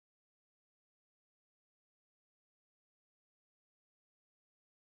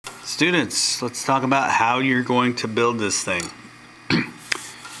Students, let's talk about how you're going to build this thing.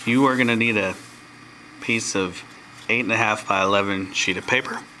 You are going to need a piece of 8.5 by 11 sheet of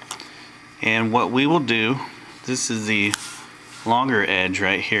paper. And what we will do, this is the longer edge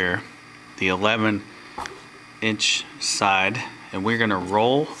right here, the 11-inch side, and we're going to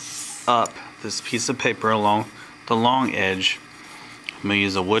roll up this piece of paper along the long edge. I'm going to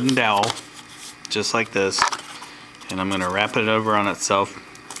use a wooden dowel, just like this, and I'm going to wrap it over on itself.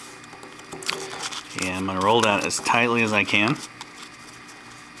 And I'm going to roll that as tightly as I can,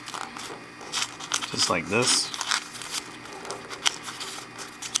 just like this.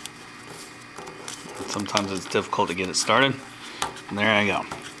 Sometimes it's difficult to get it started. And there I go.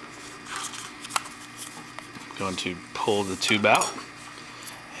 I'm going to pull the tube out,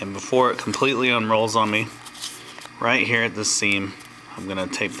 and before it completely unrolls on me, right here at the seam, I'm going to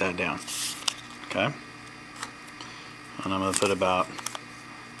tape that down. Okay? And I'm going to put about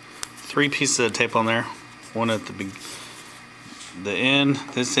 3 pieces of tape on there. One at the end,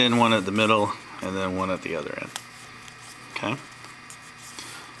 this end, one at the middle, and then one at the other end. Okay?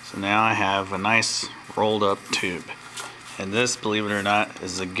 So now I have a nice rolled up tube. And this, believe it or not,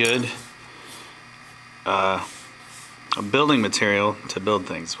 is a good a building material to build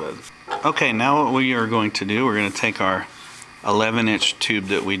things with. Okay, now what we are going to do, we're going to take our 11-inch tube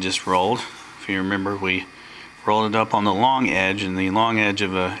that we just rolled. If you remember, we rolled it up on the long edge, and the long edge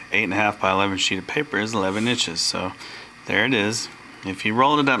of a 8.5 by 11 sheet of paper is 11 inches. So there it is. If you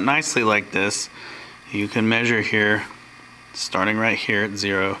roll it up nicely like this, you can measure here, starting right here at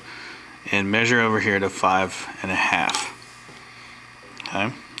 0, and measure over here to 5.5.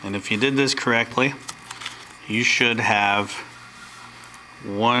 Okay, and if you did this correctly, you should have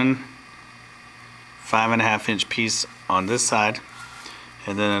one 5.5-inch piece on this side,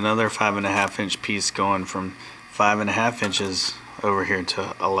 and then another 5.5-inch piece going from 5.5 inches over here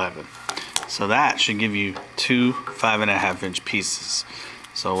to 11. So that should give you 2 5.5-inch pieces.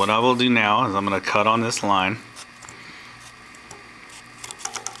 So what I will do now is I'm going to cut on this line,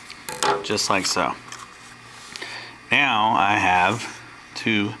 just like so. Now I have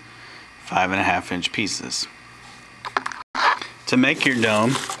 2 5.5-inch pieces. To make your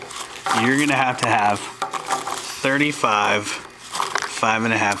dome, you're going to have 35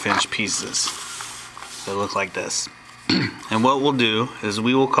 5.5-inch pieces that look like this. And what we'll do is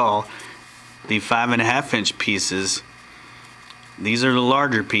we will call the 5.5-inch pieces, these are the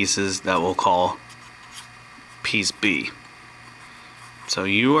larger pieces that we'll call piece B. So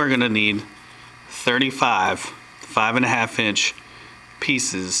you are going to need 35 5.5-inch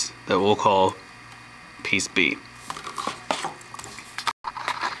pieces that we'll call piece B.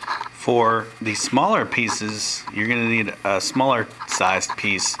 For the smaller pieces, you're going to need a smaller sized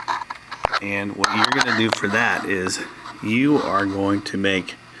piece, and what you're going to do for that is you are going to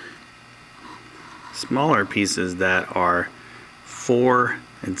make smaller pieces that are 4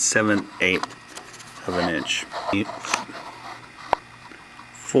 7/8 of an inch.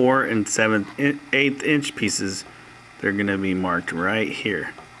 4 7/8 inch pieces, they're going to be marked right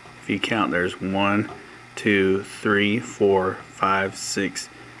here. If you count, there's 1, 2, 3, 4, 5, 6,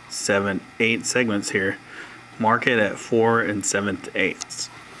 7, 8 segments here. Mark it at 4 7/8.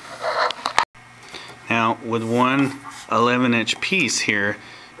 Now with one 11-inch piece here,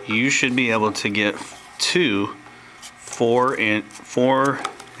 you should be able to get 2 4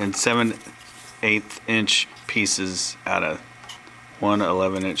 7/8 inch pieces out of one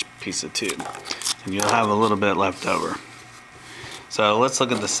 11-inch piece of tube, and you'll have a little bit left over. So let's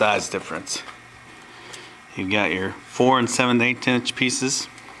look at the size difference. You've got your 4 7/8 inch pieces,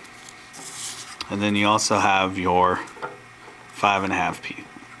 and then you also have your 5.5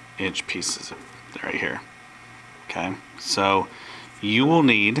 inch pieces right here. Okay, so you will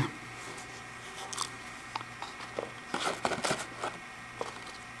need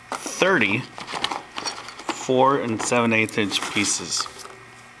 30 4 7/8 inch pieces.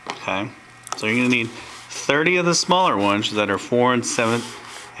 Okay, so you're going to need 30 of the smaller ones that are 4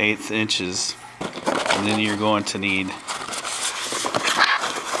 7/8 inches, and then you're going to need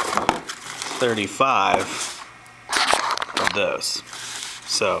 35 of those.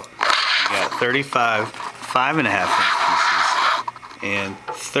 So you got 35 5.5 inch pieces and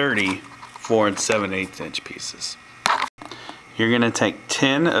 30 4 7/8 inch pieces. You're going to take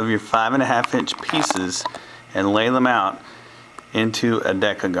 10 of your 5.5 inch pieces and lay them out into a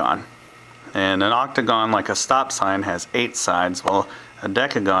decagon. And an octagon, like a stop sign, has 8 sides, while a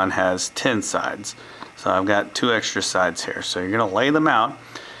decagon has 10 sides. So I've got 2 extra sides here. So you're going to lay them out,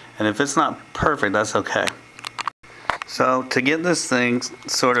 and if it's not perfect, that's okay. So to get this thing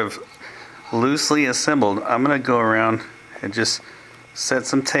sort of loosely assembled, I'm going to go around and just set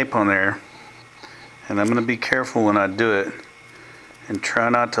some tape on there, and I'm going to be careful when I do it and try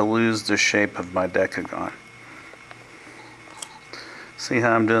not to lose the shape of my decagon. See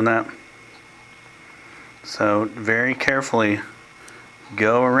how I'm doing that? So very carefully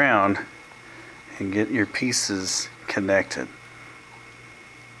go around and get your pieces connected,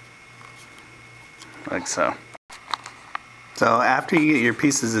 like so. So after you get your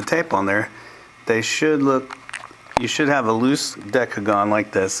pieces of tape on there, they should look, you should have a loose decagon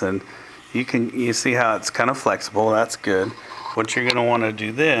like this, and you see how it's kind of flexible. That's good. What you're going to want to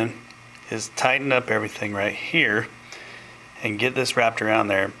do then is tighten up everything right here and get this wrapped around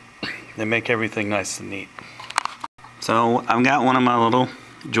there and make everything nice and neat. So I've got one of my little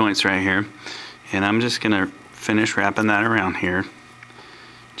joints right here, and I'm just going to finish wrapping that around here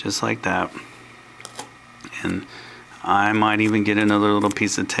just like that. And I might even get another little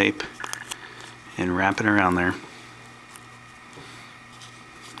piece of tape and wrap it around there.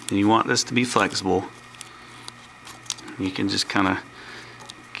 And you want this to be flexible. You can just kind of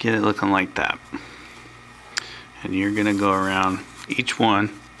get it looking like that. And you're going to go around each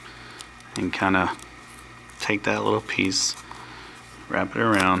one and kind of take that little piece, wrap it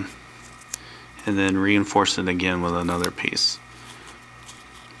around, and then reinforce it again with another piece.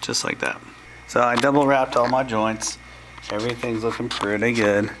 Just like that. So I double wrapped all my joints. Everything's looking pretty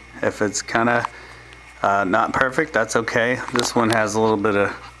good. If it's kind of not perfect, that's okay. This one has a little bit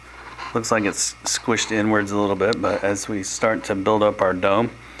of, looks like it's squished inwards a little bit, but as we start to build up our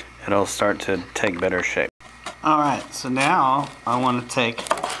dome, it'll start to take better shape. Alright, so now I want to take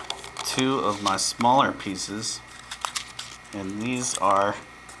two of my smaller pieces, and these are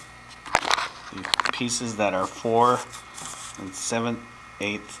the pieces that are 4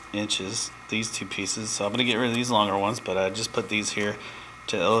 7/8 inches, these two pieces. So I'm going to get rid of these longer ones, but I just put these here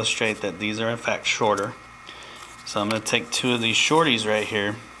to illustrate that these are in fact shorter. So I'm going to take two of these shorties right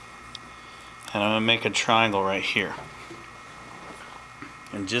here, and I'm going to make a triangle right here.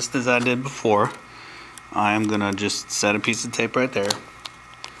 And just as I did before, I am going to just set a piece of tape right there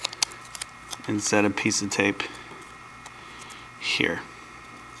and set a piece of tape here.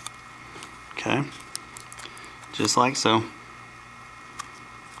 Okay, just like so.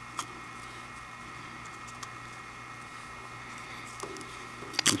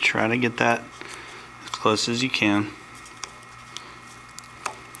 And try to get that as close as you can.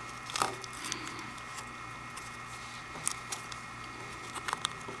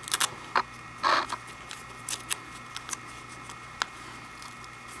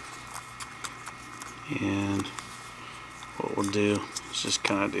 And what we'll do is just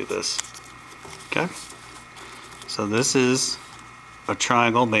kind of do this. Okay, so this is a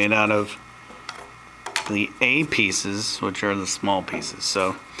triangle made out of the A pieces, which are the small pieces.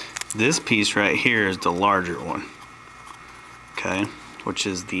 So this piece right here is the larger one, okay, which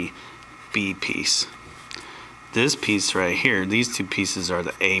is the B piece. This piece right here, these two pieces are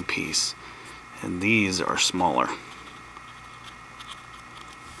the A piece, and these are smaller.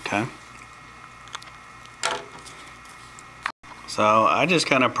 Okay, so I just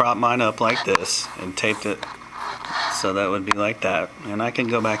kind of propped mine up like this and taped it so that would be like that, and I can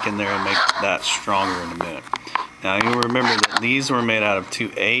go back in there and make that stronger in a minute. Now you remember that these were made out of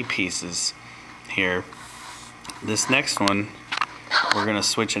two A pieces here. This next one, we're going to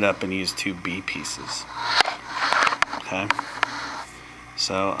switch it up and use two B pieces. Okay,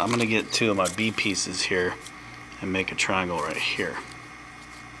 so I'm going to get two of my B pieces here and make a triangle right here.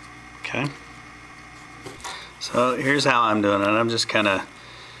 Okay, so here's how I'm doing it. I'm just kind of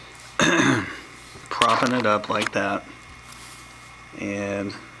propping it up like that,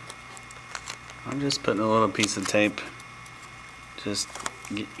 and I'm just putting a little piece of tape, just,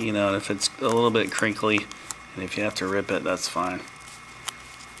 you know, if it's a little bit crinkly and if you have to rip it, that's fine.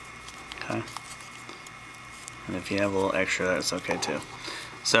 Okay, and if you have a little extra, that's okay too.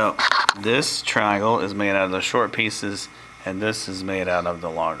 So this triangle is made out of the short pieces, and this is made out of the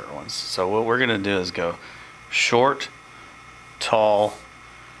longer ones. So what we're going to do is go short, tall,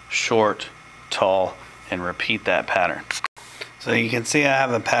 short, tall, and repeat that pattern. So you can see I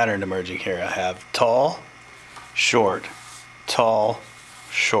have a pattern emerging here. I have tall, short, tall,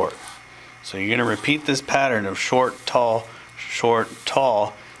 short. So you're going to repeat this pattern of short, tall,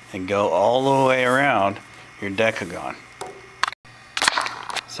 and go all the way around your decagon.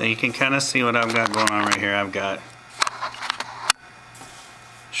 So you can kind of see what I've got going on right here. I've got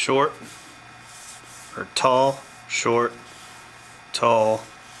short, or tall, short, tall,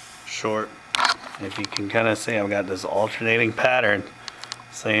 short. If you can kind of see, I've got this alternating pattern.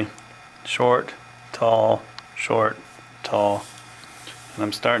 See, short, tall, and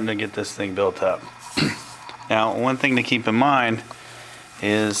I'm starting to get this thing built up. Now, one thing to keep in mind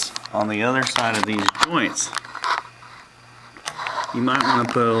is on the other side of these joints. You might want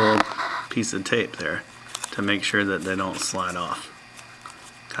to put a little piece of tape there to make sure that they don't slide off.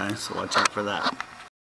 Okay, so watch out for that.